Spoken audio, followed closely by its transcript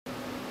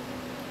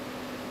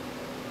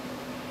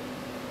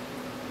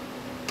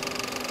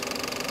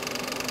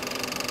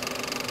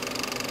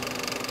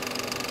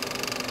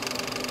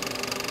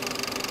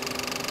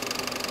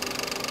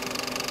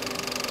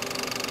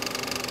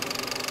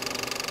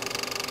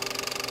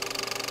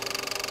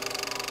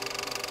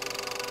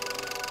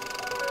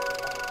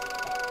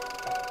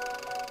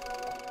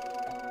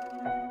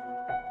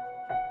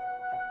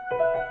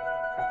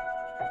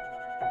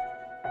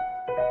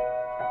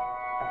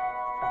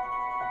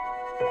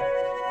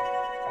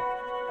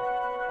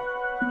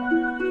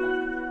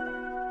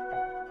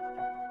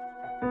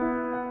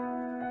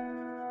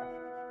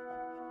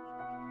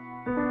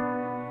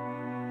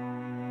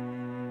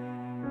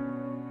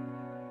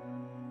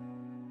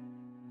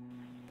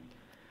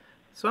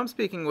So I'm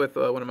speaking with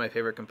one of my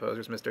favorite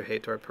composers, Mr.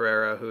 Heitor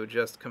Pereira, who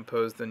just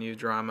composed the new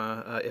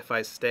drama "If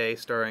I Stay,"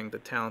 starring the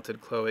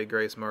talented Chloe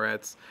Grace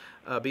Moretz.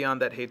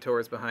 Beyond that, Heitor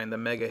is behind the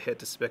mega hit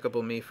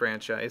Despicable Me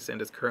franchise and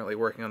is currently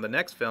working on the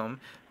next film,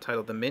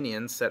 titled The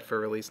Minions, set for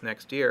release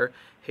next year.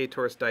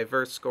 Heitor's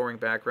diverse scoring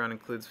background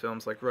includes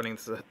films like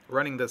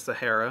Running the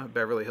Sahara,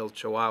 Beverly Hills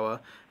Chihuahua,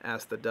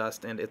 Ask the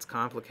Dust, and It's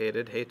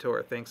Complicated.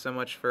 Heitor, thanks so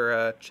much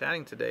for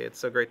chatting today. It's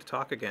so great to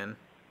talk again.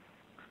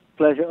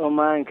 Pleasure all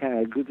mine, kind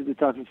of good to be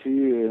talking to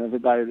you and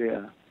everybody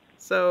there.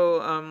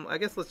 So, I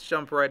guess let's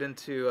jump right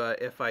into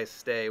 "If I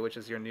Stay," which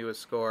is your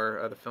newest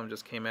score. The film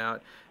just came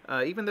out.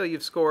 Even though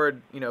you've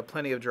scored,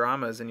 plenty of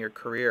dramas in your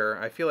career,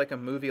 I feel like a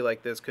movie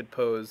like this could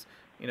pose,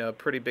 a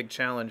pretty big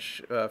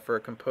challenge for a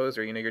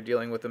composer. You're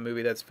dealing with a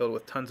movie that's filled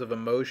with tons of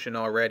emotion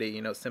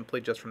already. Simply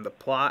just from the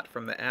plot,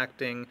 from the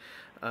acting,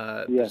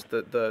 Yes. just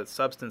the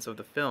substance of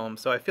the film.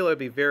 So I feel it'd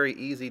be very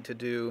easy to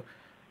do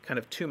kind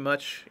of too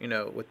much,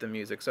 with the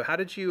music. So how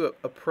did you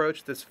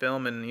approach this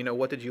film, and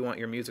what did you want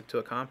your music to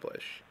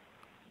accomplish?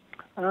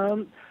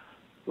 Um,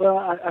 well,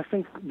 I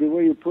think the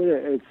way you put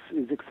it,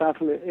 it's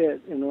exactly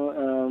it.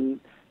 And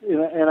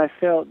I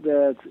felt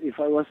that if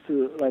I was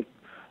to like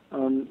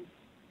um,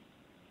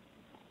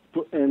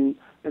 put in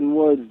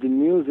words the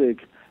music,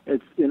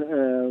 it's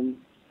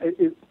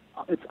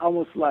it's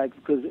almost like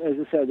because as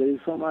you said, there is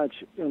so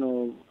much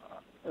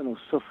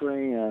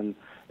suffering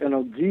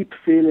and deep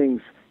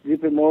feelings,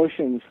 deep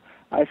emotions.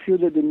 I feel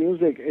that the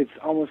music it's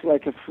almost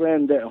like a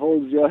friend that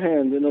holds your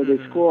hand. The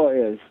Mm-hmm. score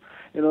is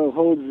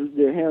holds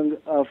the hand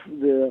of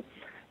the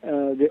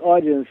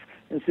audience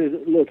and says,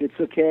 look, it's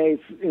okay.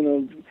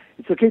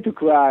 It's okay to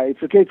cry.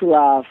 It's okay to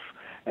laugh,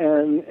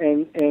 and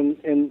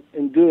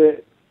do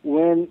it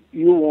when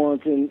you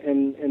want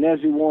and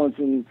as you want.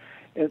 And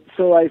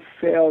so I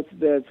felt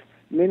that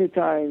many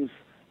times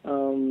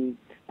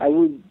I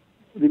would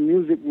the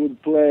music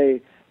would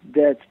play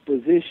that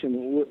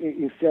position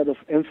instead of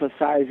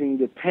emphasizing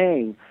the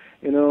pain.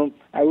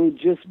 I would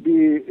just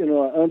be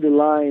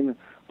underline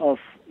of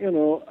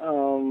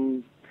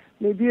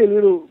maybe a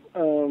little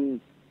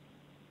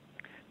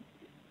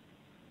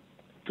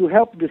to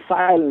help the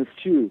silence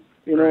too.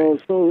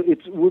 Right. So it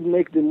would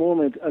make the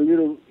moment a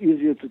little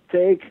easier to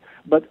take.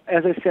 But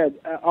as I said,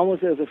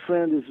 almost as a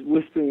friend is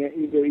whispering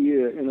in your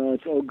ear,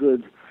 it's all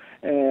good.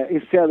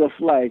 Instead of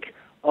like,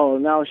 oh,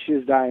 now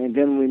she's dying,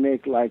 then we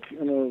make like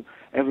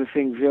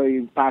everything very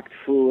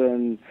impactful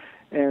and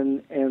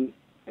then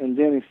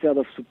instead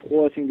of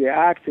supporting the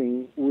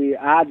acting, we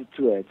add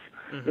to it.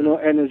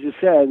 Mm-hmm. And as you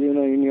said,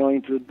 in your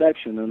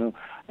introduction,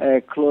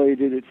 Chloe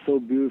did it so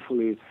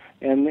beautifully,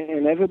 and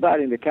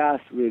everybody in the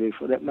cast really,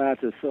 for that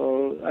matter.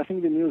 So I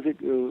think the music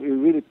it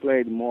really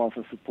played more of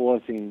a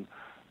supporting,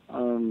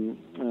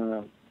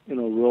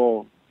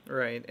 role.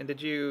 Right. And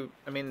did you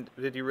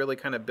really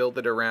kind of build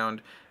it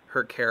around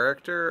her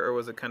character, or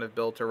was it kind of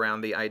built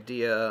around the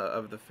idea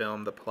of the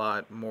film, the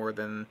plot,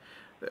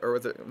 or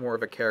was it more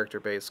of a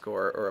character-based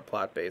score or a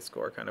plot-based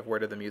score? Kind of where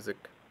did the music,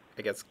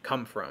 I guess,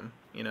 come from?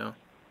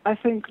 I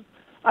think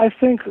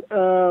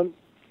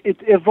it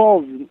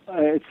evolved.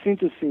 It's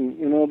interesting,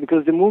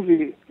 because the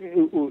movie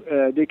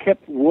they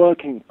kept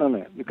working on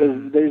it because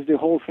Mm-hmm. there's the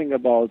whole thing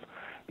about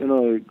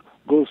it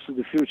goes to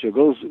the future,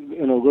 goes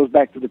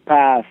back to the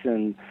past,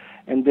 and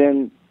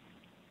then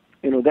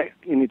that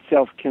in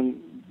itself can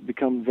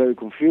become very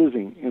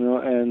confusing,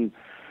 and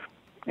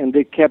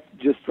they kept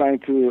just trying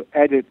to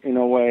edit in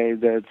a way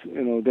that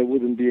there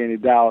wouldn't be any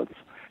doubts.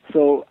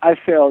 So I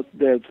felt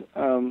that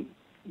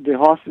the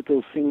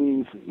hospital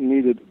scenes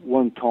needed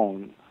one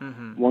tone,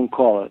 Mm-hmm. one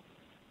color.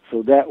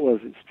 So that was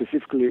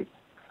specifically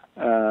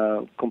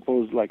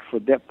composed like for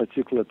that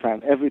particular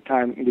time. Every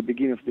time in the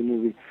beginning of the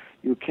movie,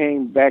 she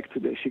came back to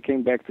the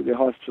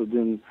hospital.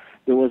 Then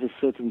there was a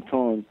certain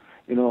tone,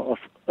 of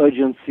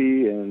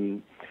urgency,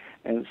 and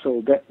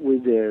so that we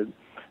did.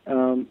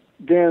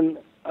 Then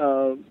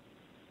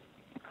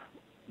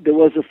there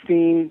was a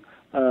theme,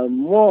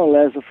 more or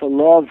less of a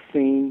love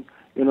theme,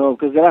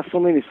 because there are so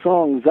many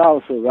songs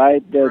also,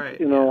 right? That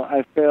Right. Yeah.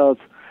 I felt,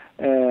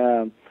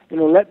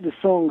 let the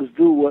songs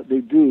do what they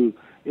do,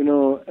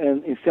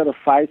 and instead of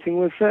fighting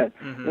with it,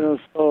 Mm-hmm.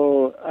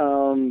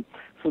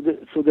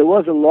 so there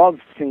was a love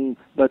theme,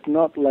 but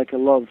not like a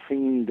love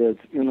theme that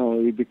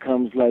it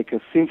becomes like a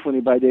symphony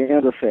by the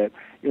end of it.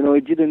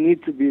 It didn't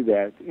need to be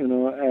that.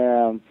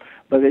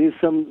 But there is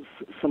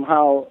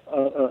somehow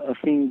a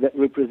thing that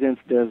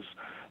represents this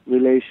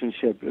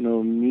relationship.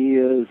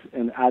 Mia's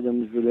and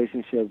Adam's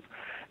relationship,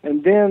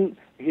 and then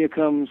here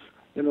comes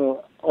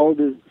all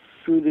the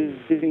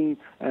soothing,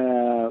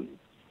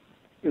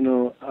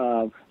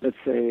 let's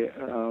say.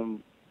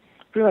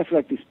 Pretty much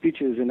like the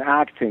speeches and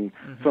acting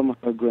Mm-hmm. from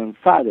her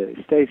grandfather,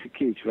 Stacy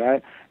Keach,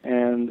 right?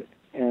 And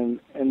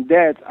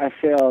that I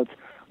felt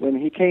when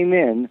he came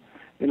in,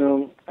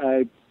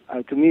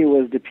 to me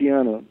was the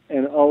piano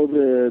and all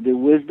the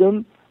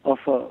wisdom of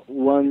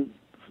one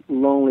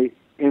lonely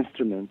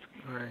instrument,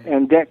 Right.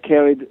 and that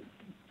carried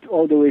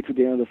all the way to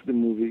the end of the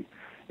movie.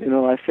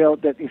 I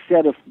felt that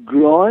instead of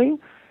growing,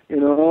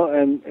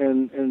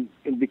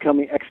 and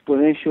becoming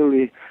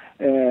exponentially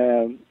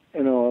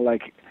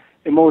like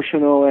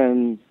emotional,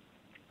 and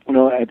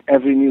at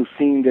every new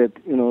scene that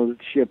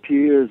she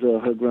appears or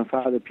her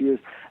grandfather appears,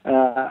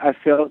 I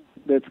felt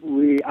that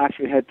we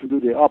actually had to do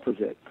the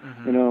opposite,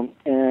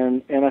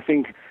 and I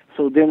think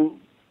so. Then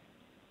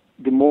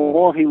the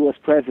more he was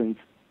present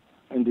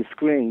on the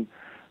screen,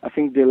 I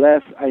think the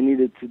less I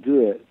needed to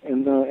do it,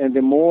 and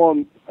the more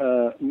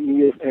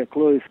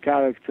Chloe's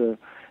character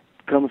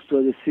comes to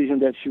a decision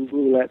that she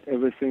will let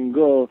everything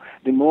go,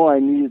 the more I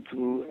needed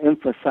to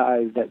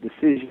emphasize that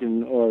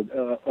decision or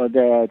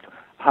that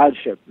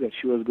hardship that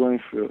she was going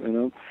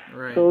through.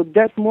 Right. So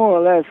that's more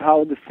or less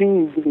how the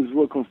scenes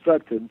were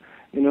constructed,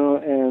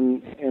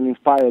 and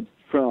inspired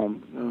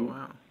from. Oh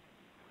wow.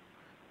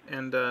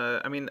 And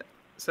I mean,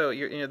 so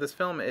this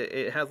film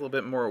it has a little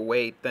bit more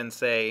weight than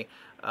say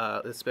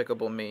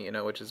Despicable Me,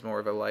 which is more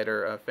of a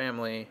lighter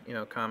family,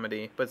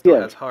 comedy, but still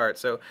has heart.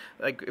 So,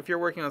 like, if you're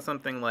working on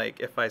something like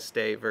If I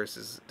Stay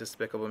versus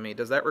Despicable Me,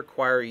 does that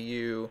require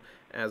you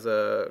as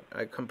a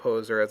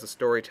composer, as a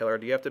storyteller?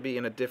 Do you have to be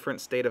in a different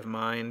state of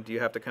mind? Do you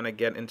have to kind of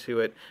get into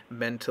it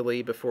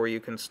mentally before you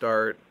can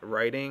start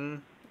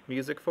writing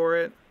music for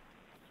it?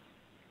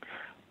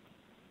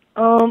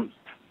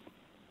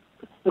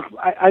 Look,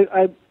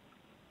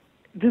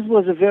 this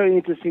was a very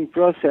interesting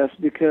process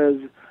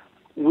because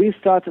we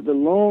started a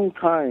long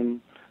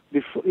time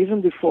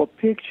even before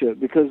picture,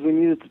 because we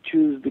needed to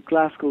choose the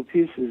classical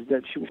pieces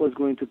that she was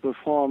going to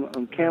perform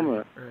on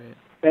camera, right.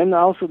 And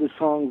also the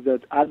songs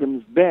that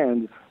Adam's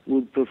band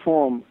would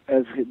perform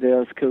as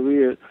their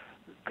careers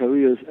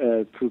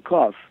took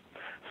off.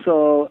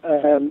 So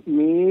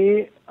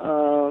me,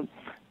 the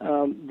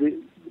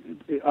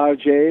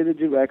RJ, the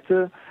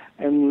director,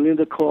 and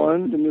Linda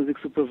Cohen, the music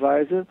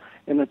supervisor,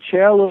 and a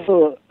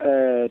cello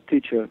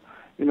teacher.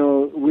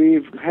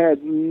 We've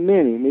had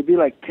many, maybe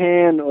like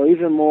 10 or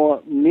even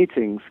more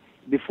meetings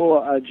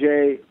before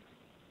RJ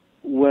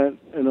went,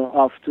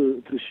 off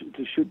to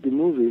shoot the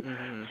movie.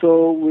 Mm-hmm.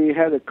 So we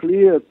had a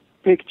clear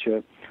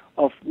picture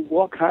of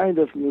what kind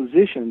of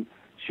musician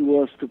she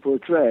was to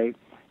portray,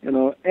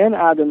 and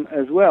Adam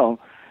as well.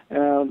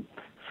 It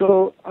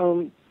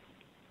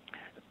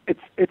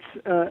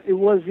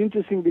was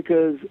interesting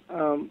because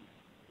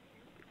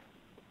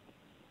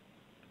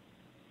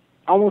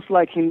almost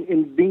like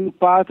in being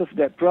part of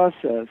that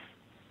process,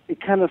 it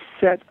kind of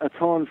set a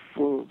tone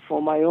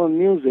for my own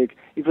music,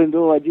 even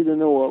though I didn't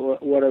know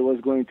what I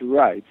was going to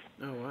write.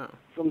 Oh, wow.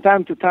 From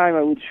time to time,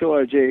 I would show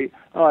RJ,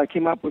 I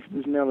came up with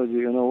this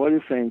melody, what do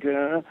you think?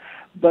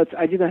 But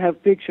I didn't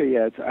have picture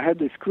yet. I had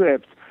the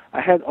script.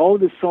 I had all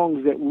the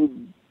songs that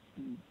would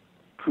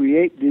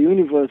create the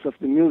universe of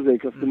the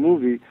music of the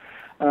movie.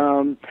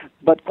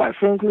 But quite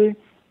frankly,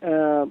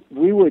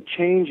 we were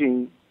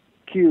changing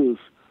cues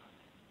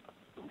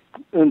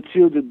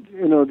until the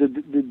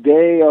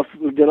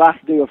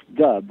last day of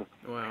dub.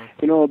 Wow.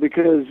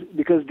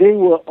 Because they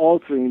were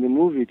altering the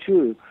movie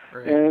too.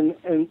 Right.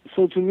 And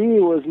so to me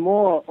it was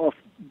more of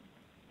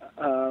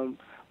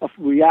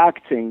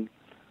reacting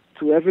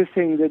to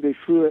everything that they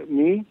threw at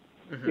me,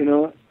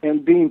 mm-hmm.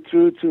 And being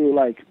true to,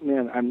 like,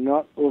 man, I'm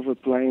not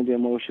overplaying the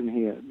emotion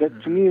here. That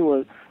mm-hmm. to me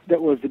was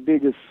the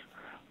biggest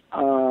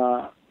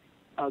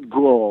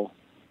goal,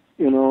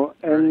 and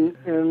right.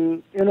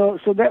 and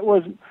so that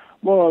was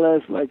more or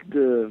less like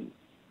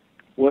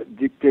what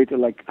dictated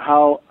like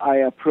how I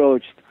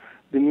approached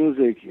the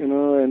music,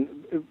 and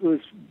it was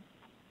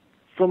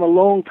from a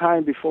long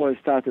time before I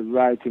started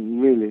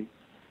writing, really.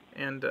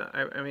 And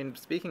I mean,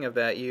 speaking of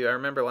that, I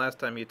remember last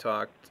time we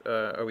talked,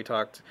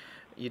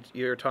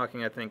 you were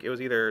talking, I think it was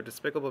either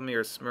Despicable Me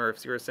or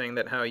Smurfs. You were saying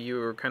that how you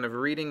were kind of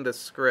reading the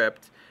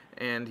script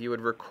and you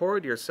would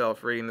record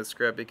yourself reading the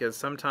script, because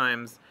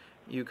sometimes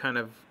you kind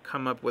of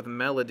come up with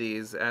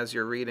melodies as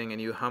you're reading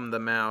and you hum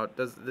them out.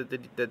 Does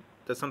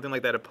something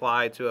like that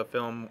apply to a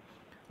film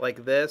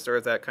like this, or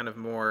is that kind of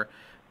more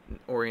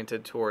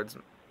oriented towards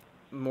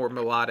more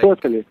melodic,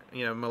 totally.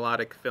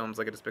 Melodic films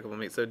like a Despicable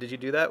Me? So did you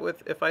do that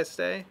with If I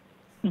Stay?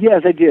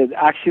 Yes, I did,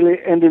 actually,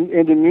 and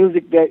the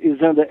music that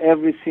is under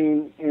every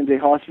scene in the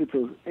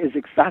hospital is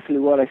exactly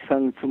what I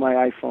sung to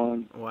my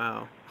iPhone.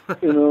 Wow. I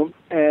love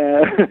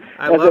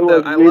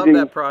that. I love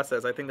that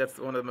process. I think that's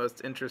one of the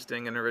most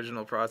interesting and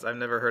original process. I've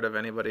never heard of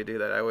anybody do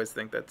that. I always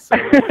think that's so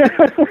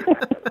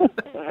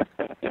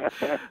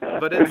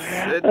but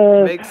it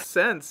makes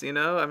sense,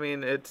 I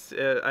mean,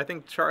 I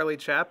think Charlie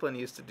Chaplin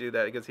used to do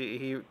that because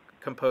he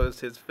composed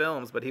his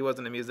films, but he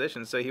wasn't a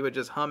musician, so he would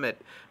just hum it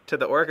to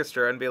the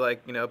orchestra and be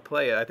like,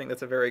 play it. I think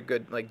that's a very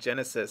good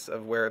genesis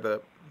of where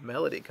the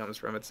melody comes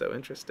from. It's so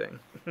interesting.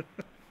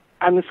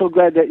 I'm so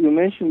glad that you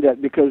mentioned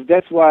that, because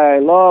that's why I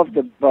loved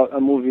about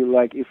a movie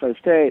like If I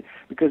Stay,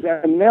 because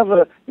I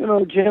never,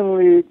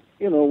 generally,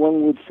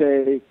 one would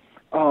say,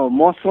 oh,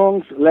 more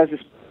songs, less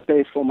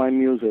space for my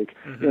music,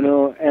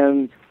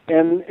 mm-hmm.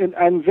 and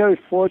I'm very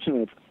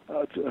fortunate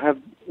to have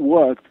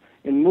worked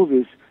in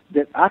movies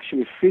that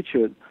actually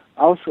featured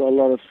also a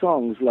lot of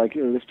songs, like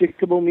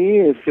Despicable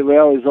Me,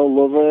 Pharrell is all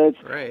over it,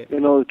 right.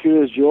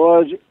 Curious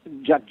George,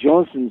 Jack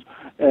Johnson's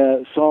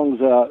songs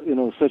are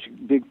such a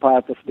big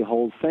part of the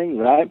whole thing,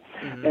 right?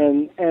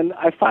 And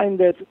I find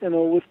that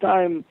with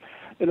time,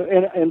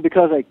 and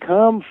because I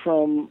come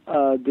from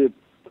the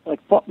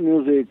like pop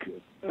music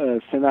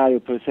scenario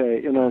per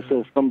se,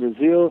 so from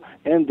Brazil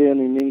and then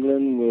in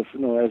England with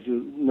as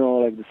you know,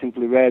 like the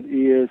Simply Red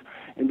years,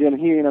 and then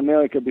here in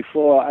America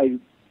before I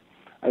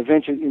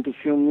ventured into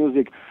film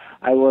music.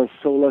 I was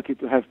so lucky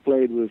to have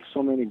played with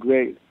so many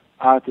great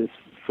artists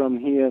from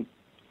here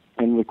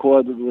and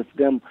recorded with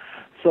them.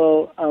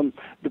 So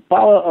the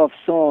power of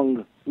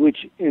song,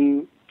 which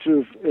in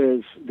truth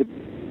is the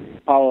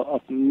power of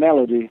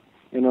melody,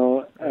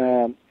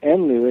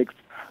 and lyrics,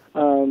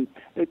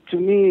 to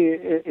me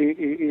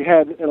it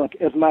had like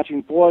as much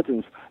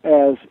importance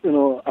as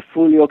a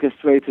fully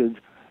orchestrated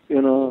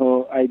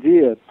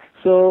idea.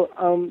 So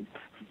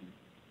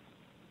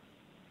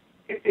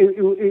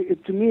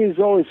to me it's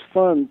always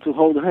fun to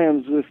hold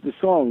hands with the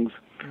songs,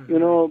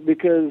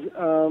 because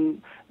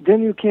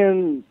then you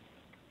can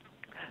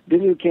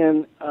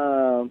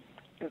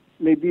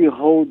maybe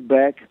hold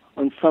back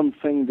on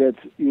something that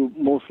you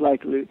most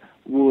likely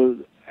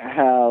would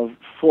have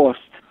forced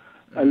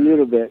a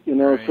little bit,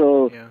 Right.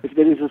 So Yeah. if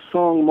there is a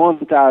song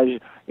montage,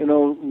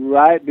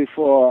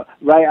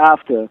 right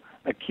after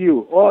a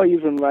cue, or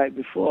even right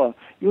before,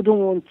 you don't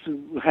want to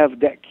have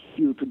that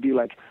cue to be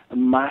like a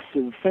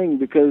massive thing,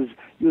 because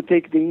you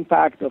take the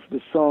impact of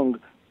the song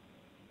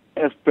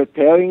as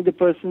preparing the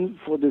person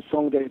for the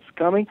song that is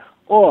coming,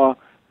 or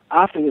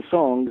after the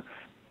song,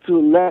 to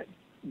let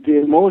the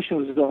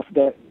emotions of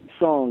that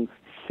song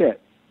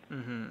sit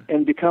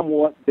and become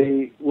what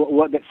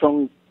that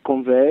song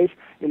conveys,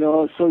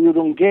 so you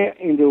don't get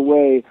in the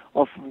way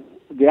of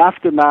the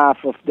aftermath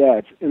of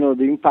that,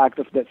 the impact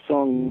of that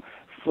song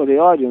for the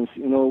audience,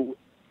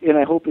 and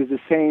I hope it's the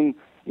same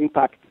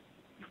impact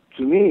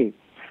to me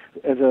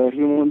as a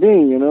human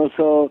being,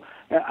 So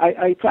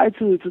I try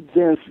to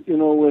dance,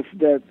 with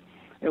that,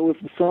 with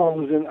the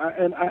songs, and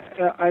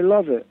I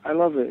love it. I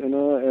love it,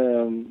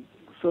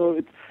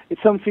 So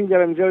it's something that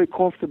I'm very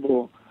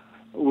comfortable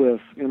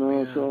with,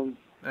 Yeah. So.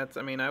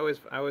 I mean, I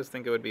always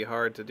think it would be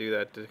hard to do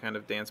that, to kind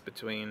of dance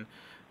between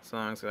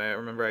songs. I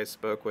remember I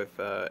spoke with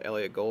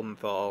Elliot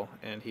Goldenthal,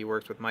 and he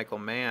works with Michael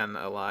Mann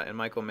a lot. And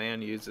Michael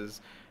Mann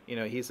uses,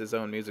 he's his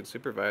own music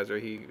supervisor.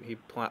 He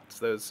plots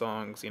those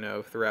songs,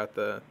 throughout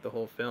the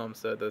whole film.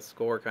 So the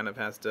score kind of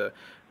has to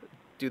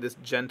do this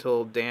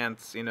gentle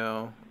dance,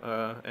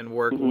 and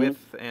work Hmm.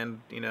 with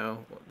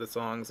the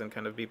songs and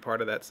kind of be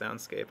part of that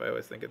soundscape. I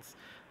always think it's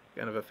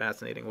kind of a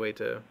fascinating way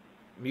to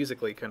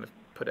musically kind of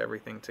put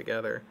everything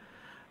together.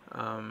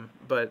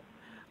 But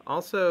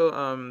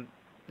also,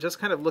 just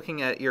kind of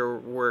looking at your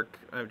work,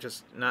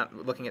 just not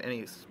looking at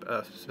any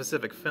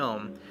specific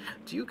film,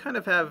 do you kind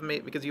of have,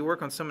 because you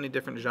work on so many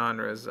different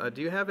genres,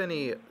 do you have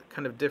any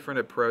kind of different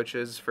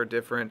approaches for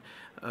different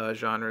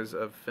genres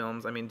of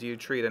films? I mean, do you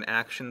treat an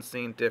action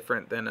scene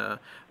different than a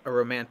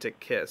romantic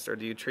kiss, or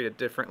do you treat it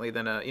differently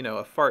than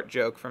a fart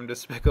joke from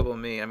Despicable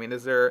Me? I mean,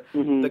 is there,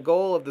 Hmm. the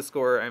goal of the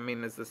score, I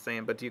mean, is the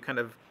same, but do you kind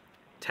of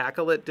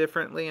tackle it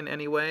differently in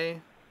any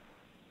way?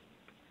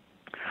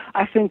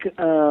 I think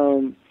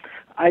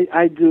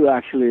I do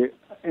actually,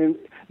 and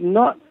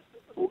not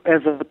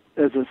as a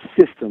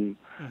system,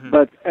 Mm-hmm.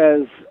 but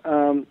as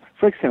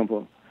for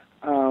example,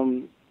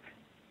 um,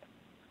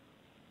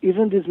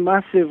 even these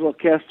massive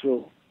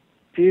orchestral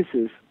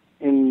pieces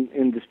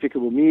in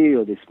Despicable Me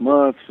or the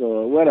Smurfs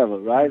or whatever,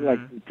 right? Like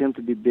Mm-hmm. they tend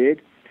to be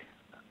big.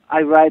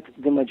 I write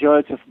the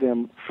majority of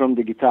them from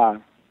the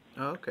guitar,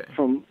 Oh, okay.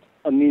 from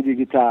a MIDI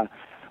guitar,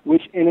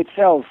 which in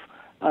itself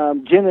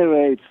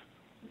generates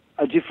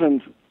a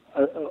different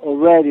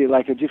already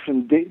like a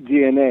different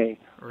DNA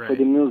for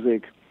the Right.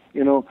 music,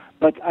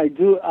 But I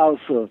do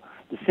also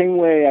the same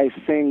way I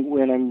sing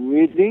when I'm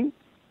reading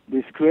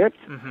the script.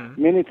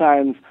 Mm-hmm. Many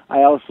times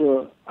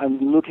I'm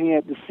looking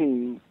at the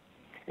scene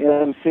and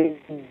I'm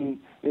singing,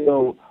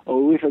 or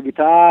with a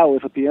guitar, or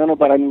with a piano,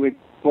 but I'm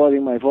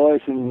recording my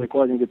voice and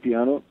recording the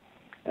piano,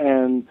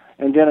 and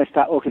then I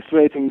start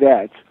orchestrating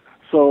that.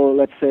 So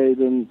let's say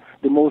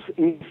the most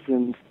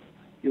instant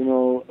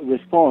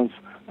response,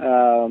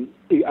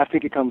 I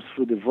think it comes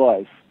through the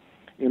voice,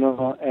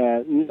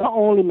 not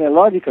only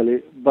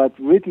melodically, but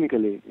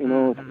rhythmically,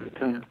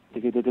 Mm-hmm.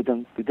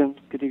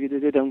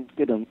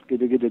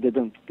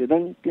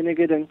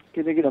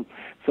 Yeah.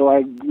 So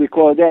I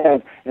record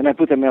that, and I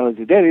put a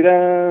melody.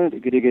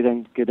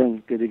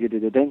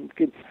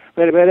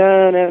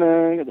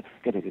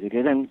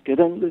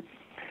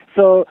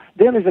 So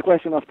then it's a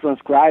question of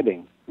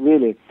transcribing,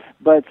 really.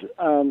 But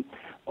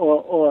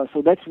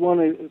so that's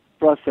one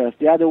process.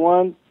 The other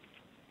one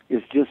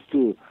is just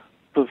to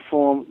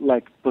perform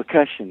like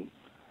percussion,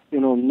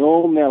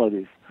 no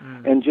melodies,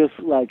 Mm. and just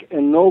like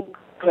and no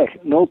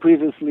click, no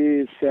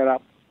previously set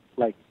up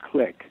like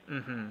click.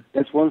 Mm-hmm.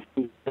 That's one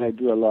thing that I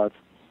do a lot.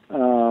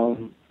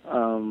 Um,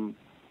 um,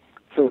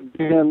 so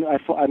then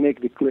I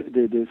make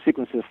the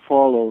sequences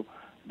follow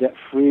that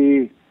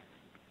free,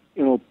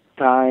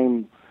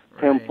 time,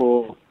 Right.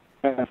 tempo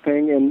kind of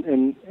thing,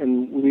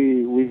 and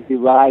we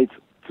write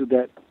to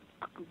that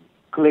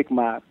click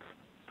map,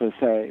 per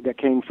se, that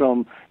came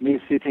from me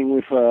sitting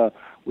with a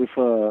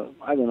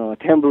I don't know, a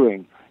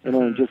tambourine, you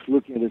know, and just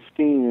looking at the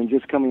scene and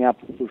just coming up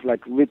with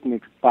like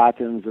rhythmic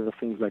patterns or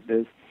things like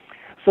this.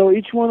 So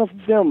each one of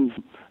them,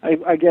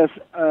 I guess,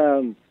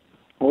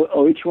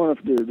 or each one of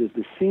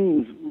the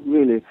scenes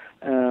really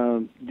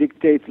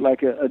dictates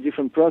like a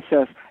different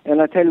process.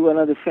 And I tell you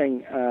another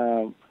thing,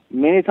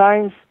 many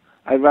times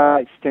I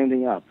write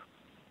standing up.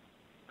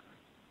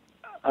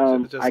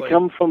 I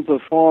come from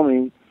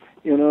performing,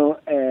 you know,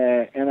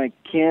 and I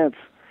can't,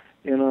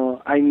 you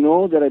know, I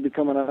know that I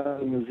become another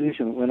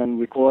musician when I'm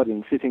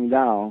recording, sitting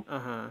down,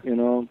 you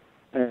know.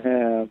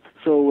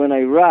 So when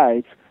I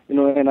write, you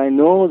know, and I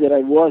know that I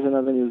was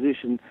another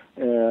musician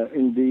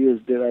in the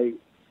years that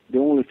the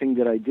only thing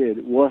that I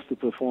did was to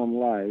perform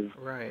live.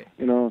 Right.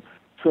 You know,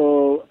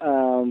 so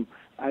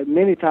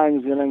many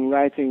times when I'm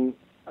writing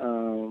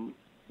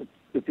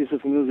a piece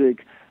of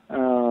music,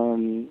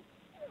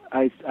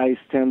 I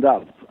stand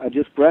up. I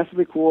just press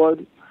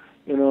record,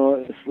 you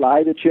know,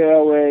 slide the chair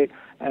away,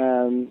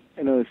 and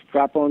you know,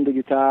 strap on the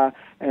guitar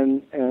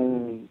and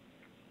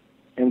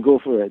go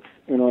for it.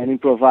 You know, and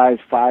improvise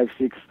 5,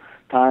 6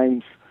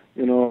 times.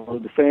 You know,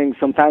 the thing.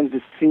 Sometimes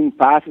the scene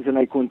passes and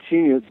I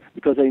continue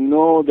because I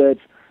know that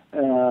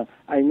I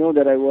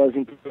was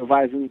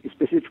improvising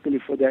specifically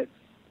for that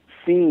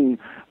scene,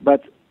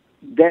 but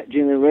that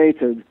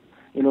generated,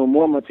 you know,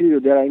 more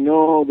material that I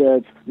know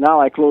that now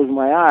I close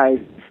my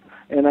eyes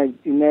and I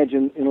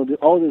imagine, you know,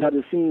 all these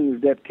other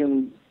scenes that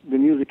the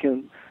music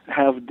can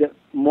have that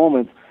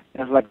moment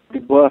as like the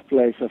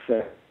birthplace of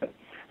it.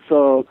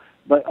 So,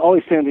 but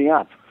always standing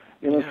up,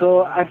 you know. Yeah.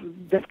 So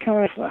that's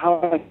kind of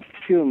how I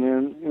feel,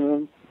 man. You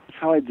know, that's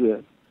how I do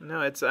it.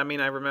 No, I mean,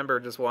 I remember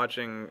just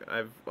watching,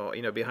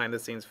 you know, behind the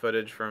scenes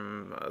footage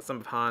from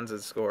some of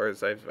Hans's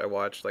scores. I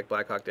watched like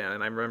Black Hawk Down,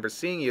 and I remember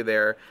seeing you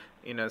there,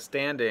 you know,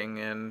 standing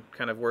and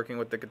kind of working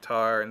with the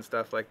guitar and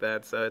stuff like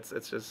that. So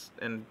it's just,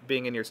 and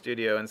being in your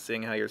studio and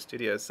seeing how your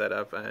studio is set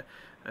up, I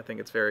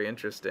think it's very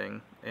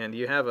interesting. And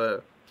you have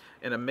an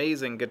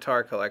amazing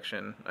guitar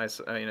collection.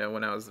 You know,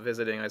 when I was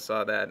visiting, I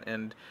saw that.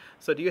 And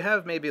so do you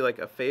have maybe like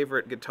a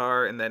favorite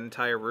guitar in that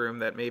entire room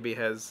that maybe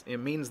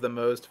means the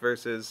most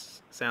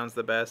versus sounds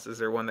the best? Is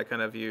there one that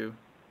kind of you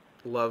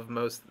love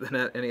most than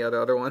any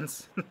other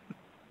ones?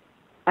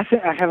 I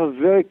think I have a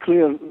very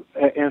clear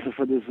answer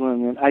for this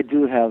one, and I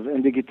do have.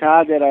 And the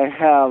guitar that I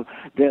have,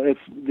 it's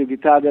the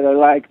guitar that I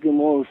like the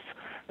most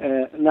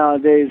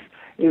nowadays,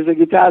 is a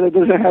guitar that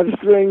doesn't have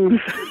strings.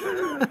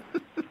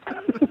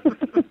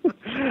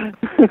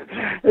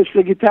 It's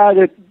a guitar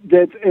that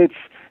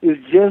is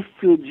just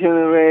to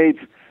generate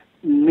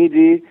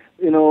MIDI,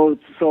 you know,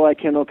 so I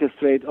can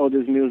orchestrate all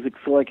this music,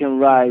 so I can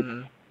write,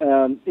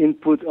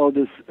 input all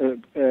these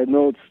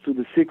notes to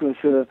the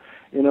sequencer,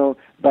 you know.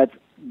 But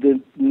the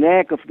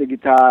neck of the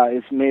guitar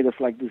is made of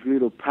like these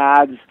little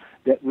pads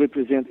that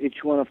represent,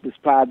 each one of these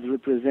pads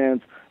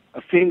represents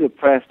a finger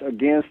pressed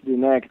against the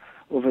neck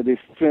over the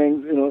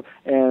strings, you know,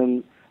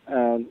 and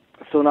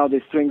so now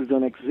the strings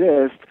don't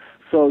exist.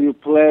 So you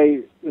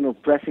play, you know,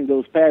 pressing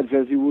those pads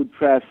as you would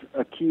press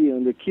a key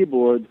on the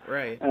keyboard.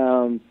 Right.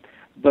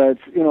 But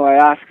you know, I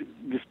asked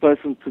this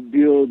person to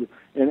build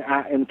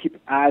and keep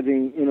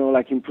adding, you know,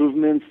 like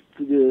improvements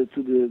to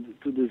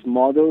these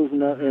models,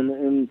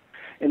 and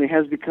it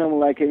has become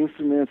like an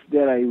instrument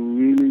that I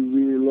really,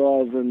 really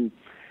love, and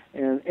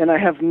I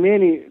have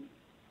many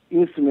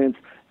instruments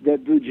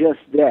that do just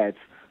that.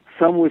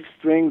 Some with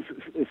strings,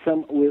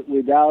 some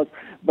without,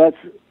 but.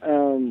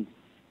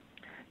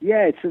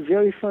 Yeah, it's a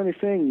very funny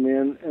thing,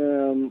 man.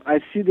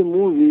 I see the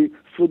movie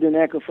through the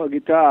neck of a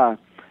guitar,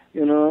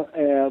 you know,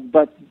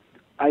 but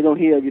I don't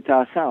hear a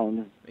guitar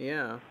sound.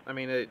 Yeah, I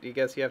mean, I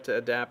guess you have to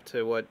adapt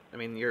to what, I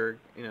mean, you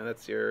know,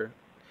 that's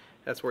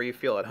where you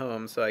feel at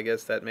home, so I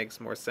guess that makes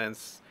more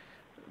sense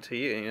to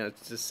you. You know,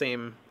 it's the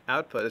same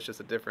output, it's just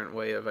a different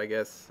way of, I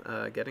guess,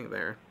 getting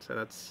there. So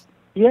that's...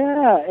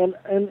 Yeah, and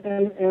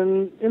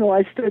you know,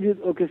 I studied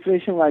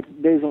orchestration like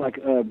based on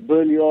like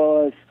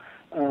Berlioz,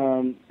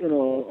 you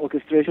know,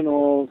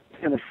 orchestrational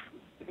kind of,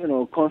 you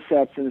know,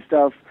 concepts and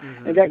stuff.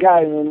 And that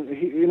guy,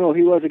 he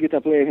was a guitar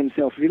player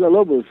himself,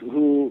 Villa-Lobos,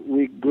 who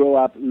we grew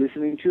up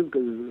listening to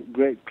because he's a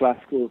great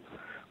classical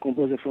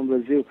composer from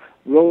Brazil,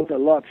 wrote a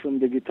lot from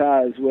the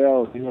guitar as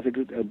well. He was a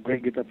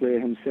great guitar player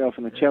himself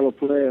and a cello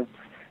player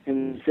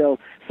himself.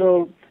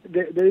 So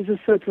there is a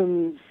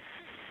certain,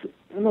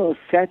 you know,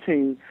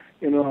 setting,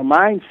 you know, a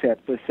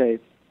mindset per se,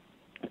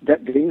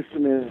 that the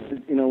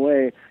instrument, in a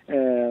way,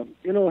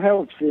 you know,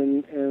 helps,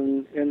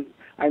 and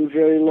I'm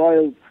very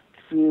loyal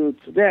to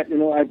that. You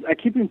know, I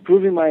keep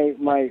improving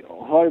my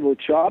horrible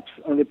chops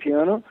on the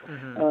piano.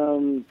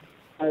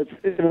 I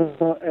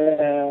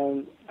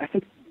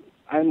think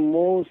I'm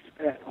most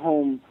at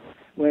home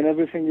when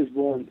everything is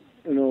born,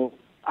 you know,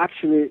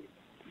 actually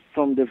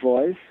from the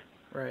voice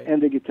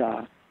and the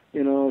guitar.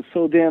 You know,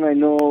 so then I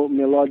know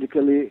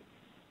melodically,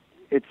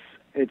 it's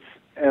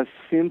as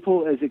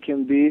simple as it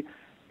can be.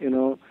 You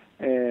know,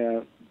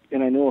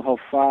 and I know how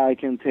far I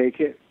can take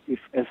it, if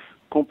as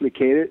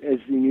complicated as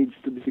it needs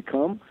to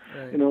become.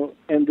 You know,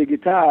 and the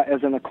guitar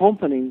as an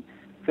accompanying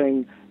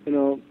thing,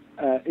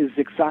 is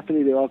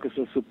exactly the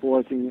orchestra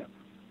supporting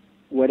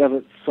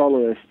whatever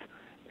soloist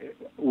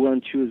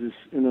one chooses,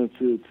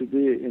 to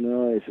be.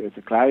 It's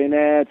a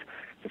clarinet,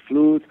 it's a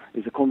flute,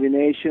 it's a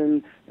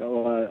combination,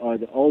 or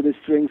all the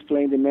strings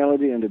playing the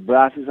melody and the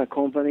brasses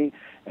accompany.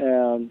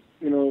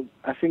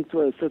 I think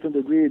to a certain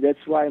degree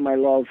that's why my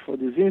love for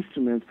this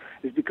instrument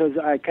is, because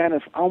I kind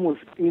of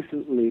almost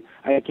instantly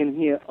I can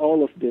hear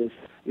all of this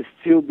is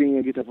still being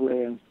a guitar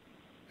player.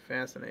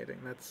 Fascinating.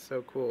 That's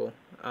so cool.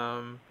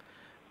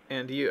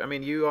 And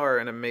you are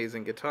an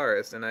amazing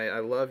guitarist, and I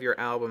love your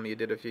album you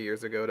did a few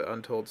years ago, to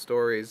Untold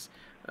Stories.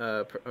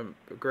 A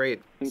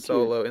great Thank you.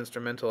 solo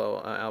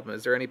instrumental album.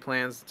 Is there any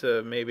plans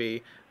to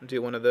maybe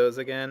do one of those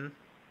again?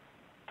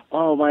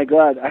 Oh my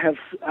God, I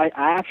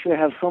actually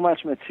have so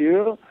much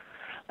material,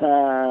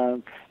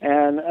 and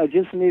I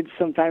just need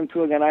some time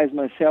to organize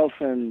myself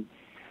and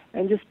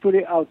just put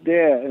it out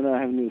there.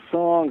 I have new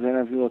songs and I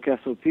have new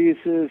orchestral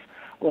pieces.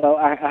 Well,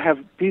 I have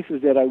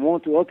pieces that I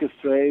want to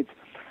orchestrate.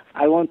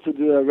 I want to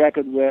do a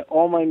record where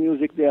all my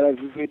music that I've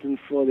written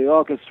for the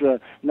orchestra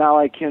now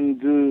I can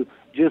do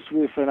just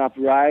with an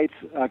upright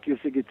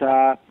acoustic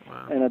guitar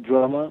Wow. and a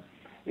drummer.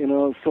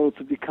 So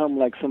to become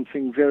like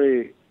something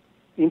very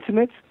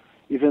intimate,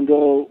 even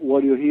though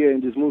what you hear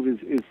in these movies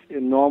is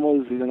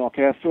normal, is an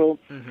orchestral.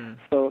 Mm-hmm.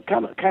 So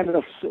kind of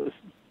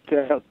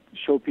to help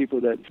show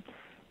people that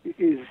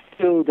is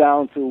still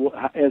down to,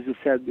 as you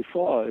said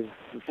before, it's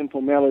a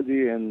simple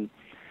melody and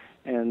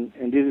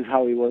this is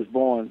how it was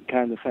born,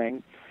 kind of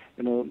thing.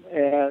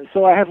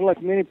 So I have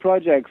like many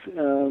projects,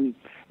 and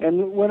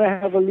when I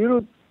have a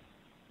little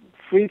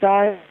free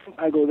time,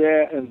 I go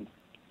there and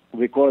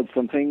record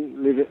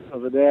something, leave it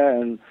over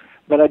there.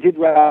 But I did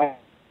write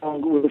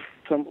a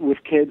song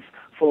with kids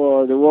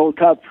for the World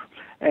Cup,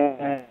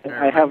 and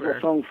I have a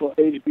song for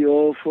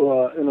HBO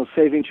for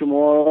Saving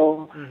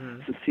Tomorrow.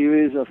 Mm-hmm. It's a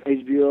series of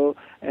HBO,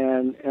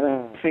 and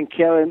I think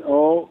Karen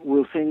O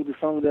will sing the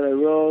song that I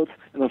wrote,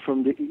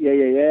 from the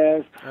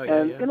EAAS, Oh,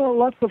 yeah, and yeah.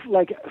 Lots of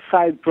like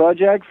side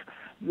projects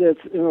that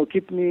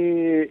keep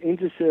me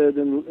interested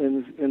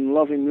in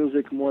loving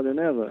music more than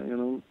ever.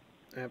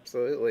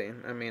 Absolutely.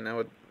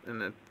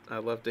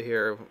 I'd love to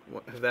hear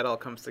if that all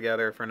comes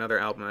together for another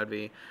album. That'd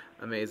be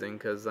amazing,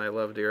 because I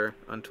loved your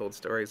Untold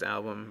Stories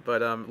album.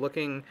 But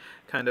looking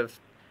kind of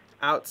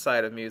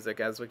outside of music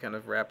as we kind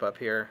of wrap up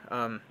here,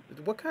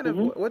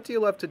 what do you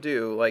love to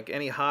do? Like,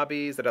 any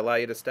hobbies that allow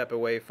you to step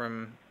away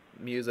from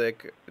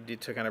music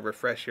to kind of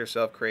refresh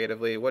yourself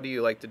creatively? What do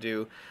you like to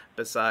do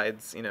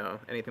besides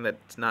anything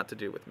that's not to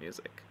do with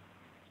music?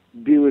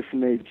 Be with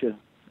nature.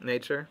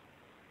 Nature.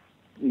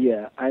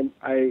 Yeah,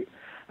 I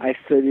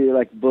study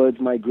like birds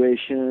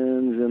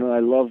migrations. I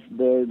love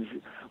birds.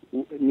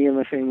 Me and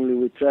my family,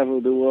 we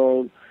travel the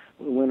world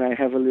when I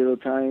have a little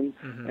time.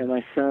 Mm-hmm. And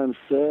my son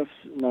surfs.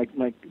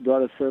 My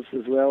daughter surfs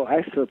as well.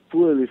 I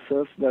poorly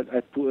surf, but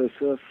I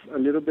surf a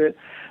little bit.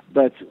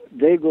 But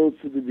they go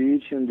to the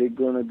beach and they're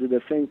gonna do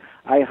their thing.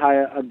 I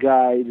hire a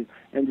guide,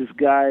 and this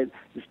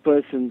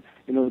person,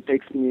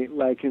 takes me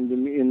like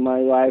in my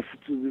life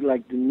to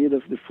like the mid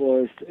of the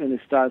forest, and it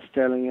starts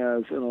telling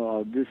us,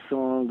 this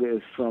song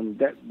is from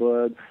that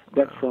bird,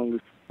 that song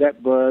is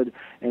that bird,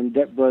 and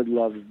that bird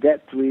loves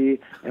that tree,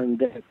 and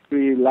that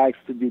tree likes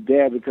to be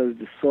there because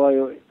the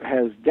soil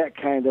has that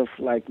kind of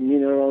like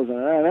minerals,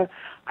 and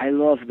I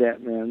love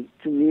that, man.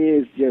 To me,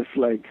 it's just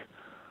like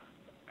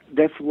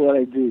that's what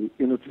I do,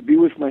 to be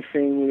with my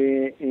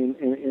family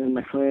and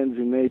my friends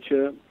in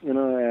nature.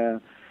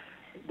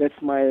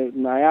 That's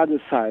my other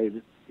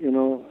side,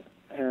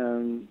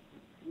 and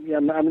yeah,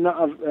 I'm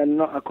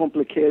not a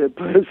complicated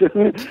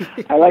person.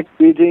 I like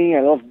reading.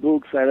 I love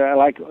books. I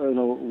like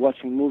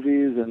watching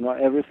movies and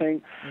not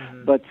everything.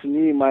 Mm-hmm. But to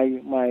me,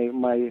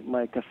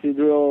 my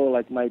cathedral,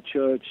 like my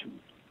church,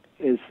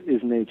 is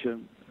nature.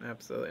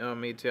 Absolutely. Oh,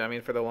 me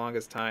too. For the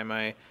longest time,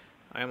 I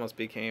almost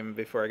became,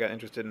 before I got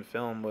interested in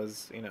film,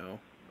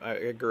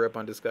 I grew up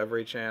on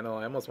Discovery Channel.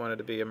 I almost wanted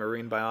to be a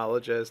marine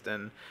biologist,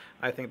 and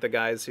I think the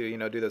guys who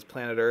do this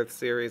Planet Earth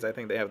series, I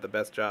think they have the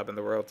best job in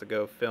the world to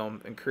go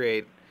film and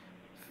create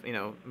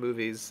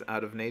movies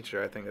out of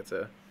nature. I think it's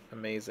a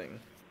amazing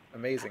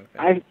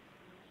thing.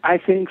 I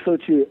think so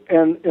too.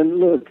 And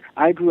look,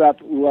 I grew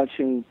up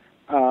watching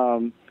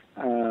Jacques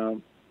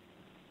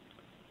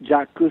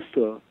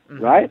Cousteau,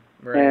 Mm-hmm. right?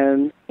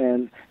 Right.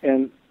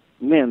 And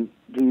man,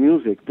 the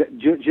music that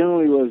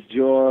generally was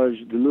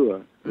Georges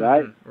Delure,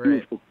 right? Mm-hmm.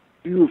 Right.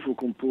 Beautiful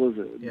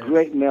composer, Yes.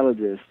 great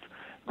melodist,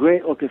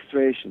 great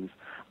orchestrations.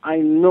 I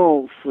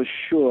know for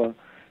sure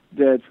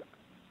that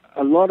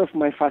a lot of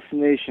my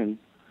fascination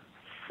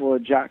for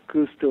Jacques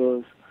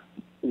Cousteau's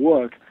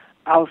work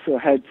also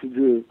had to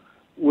do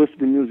with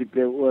the music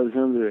that was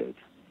under it.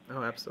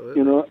 Oh,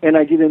 absolutely. And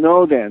I didn't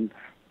know then.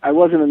 I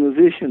wasn't a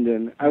musician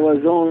then. I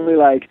was only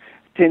like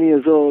 10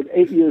 years old,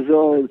 8 years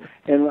old,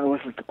 and I was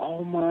like,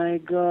 oh my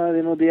God,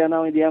 they are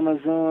now in the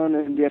Amazon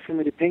and they are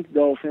filming the pink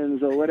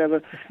dolphins or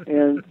whatever.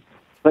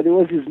 But it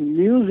was this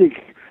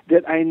music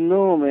that I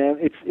know, man.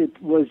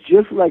 It was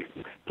just like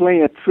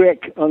playing a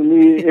trick on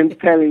me and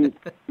telling,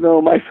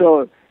 my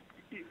soul,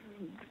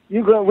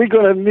 we're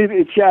gonna meet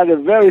each other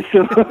very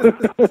soon.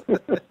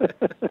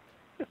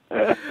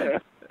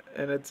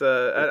 And it's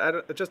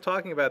just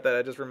talking about that.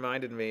 It just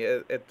reminded me.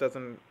 It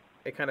doesn't.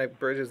 It kind of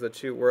bridges the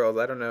two worlds.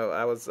 I don't know.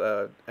 I was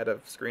at a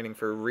screening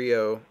for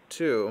Rio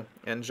 2,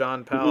 and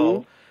John Powell.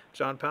 Hmm.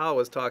 John Powell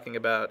was talking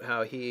about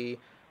how he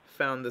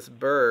found this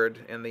bird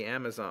in the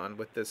Amazon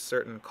with this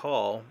certain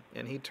call,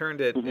 and he turned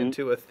it Hmm.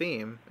 into a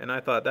theme. And I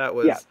thought that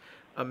Yeah. was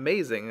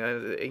amazing.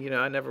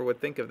 I never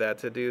would think of that,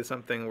 to do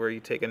something where you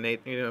take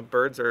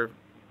birds are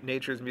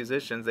nature's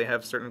musicians. They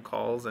have certain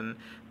calls and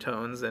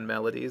tones and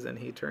melodies, and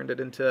he turned it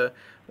into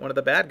one of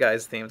the bad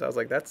guys' themes. I was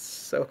like, that's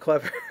so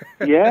clever.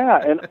 Yeah,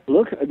 and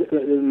look,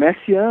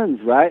 Messiaens,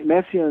 right?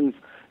 Messiaens,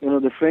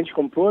 the French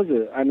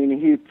composer. I mean,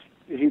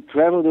 he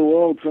traveled the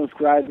world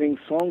transcribing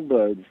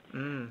songbirds,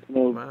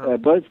 Wow.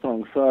 bird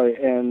songs. Sorry,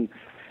 and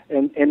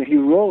he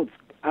wrote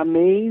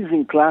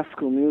amazing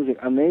classical music,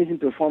 amazing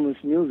performance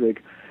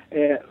music.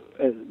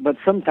 But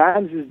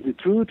sometimes it's the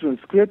true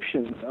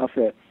transcriptions of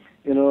it,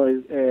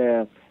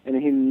 and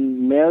he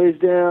marries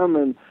them.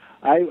 And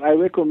I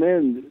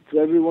recommend to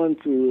everyone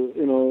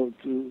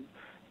to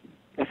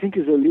I think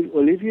it's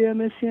Olivier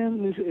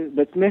Messiaen,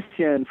 but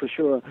Messiaen for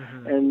sure,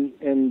 Hmm.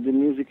 and the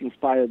music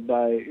inspired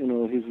by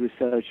his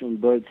research on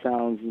bird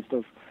sounds and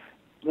stuff.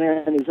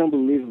 Man, it's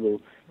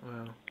unbelievable.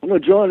 Wow.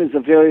 John is a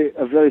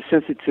very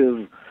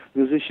sensitive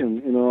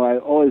musician. I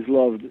always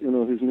loved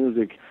his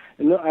music,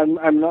 and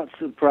I'm not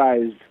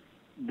surprised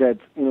that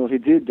he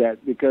did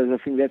that, because I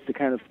think that's the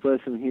kind of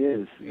person he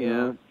is.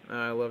 Yeah,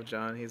 I love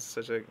John. He's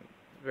such a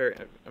very.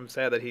 I'm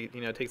sad that he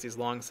takes these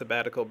long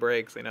sabbatical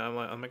breaks. I'm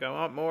like, I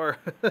want more.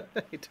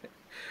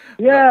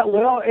 Yeah, But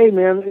well, hey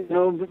man,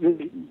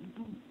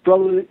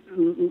 probably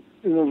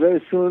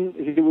very soon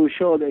he will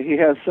show that he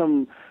has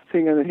something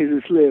in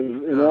his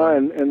sleeve,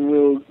 um, and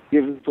will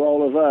give it to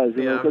all of us,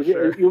 yeah, I'm because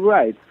sure. you're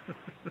right.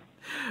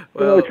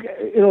 Well,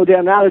 The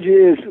analogy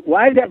is,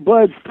 why that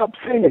bird stop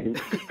singing?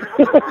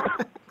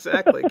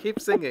 exactly. Keep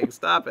singing.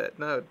 Stop it.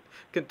 No,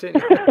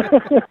 continue.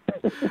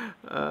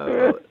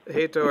 Well,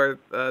 Heitor,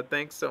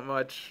 thanks so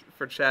much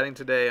for chatting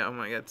today. Oh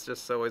my God, it's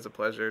just always a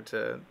pleasure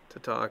to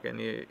talk, and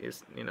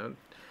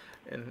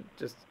and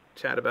just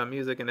chat about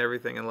music and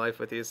everything in life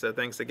with you. So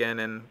thanks again,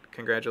 and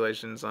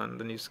congratulations on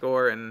the new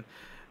score. And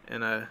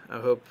I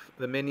hope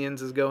the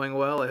Minions is going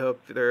well. I hope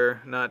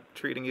they're not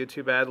treating you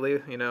too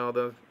badly.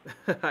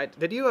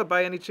 Did you,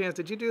 by any chance,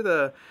 did you do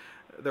the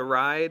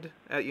ride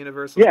at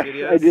Universal Yes, I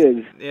Studios?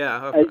 did.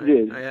 Yeah, I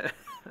did.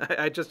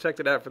 I just checked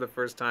it out for the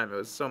first time. It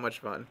was so much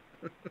fun.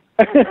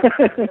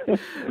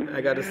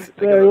 I got to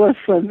Yeah, it was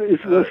fun.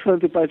 It was uh, fun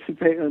to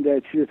participate on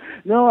that too.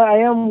 No, I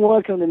am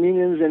working on the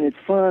Minions, and it's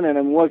fun. And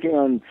I'm working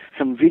on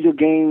some video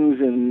games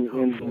and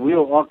cool.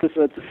 real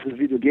orchestra to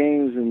video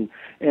games and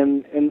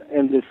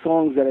the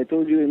songs that I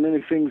told you, and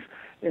many things.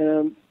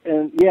 And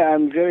yeah,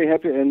 I'm very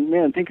happy. And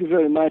man, thank you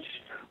very much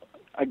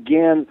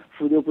again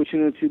for the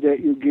opportunity that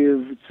you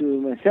give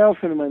to myself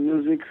and my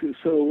music,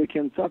 so we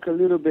can talk a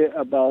little bit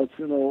about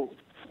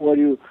what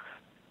you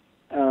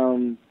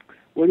um,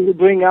 what you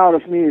bring out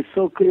of me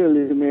so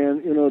clearly,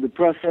 man. The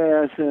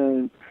process,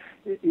 and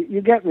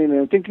you get me,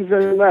 man. Thank you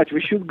very much.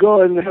 We should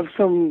go and have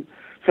some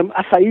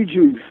acai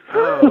juice.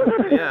 Oh,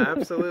 yeah,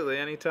 absolutely.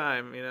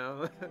 Anytime.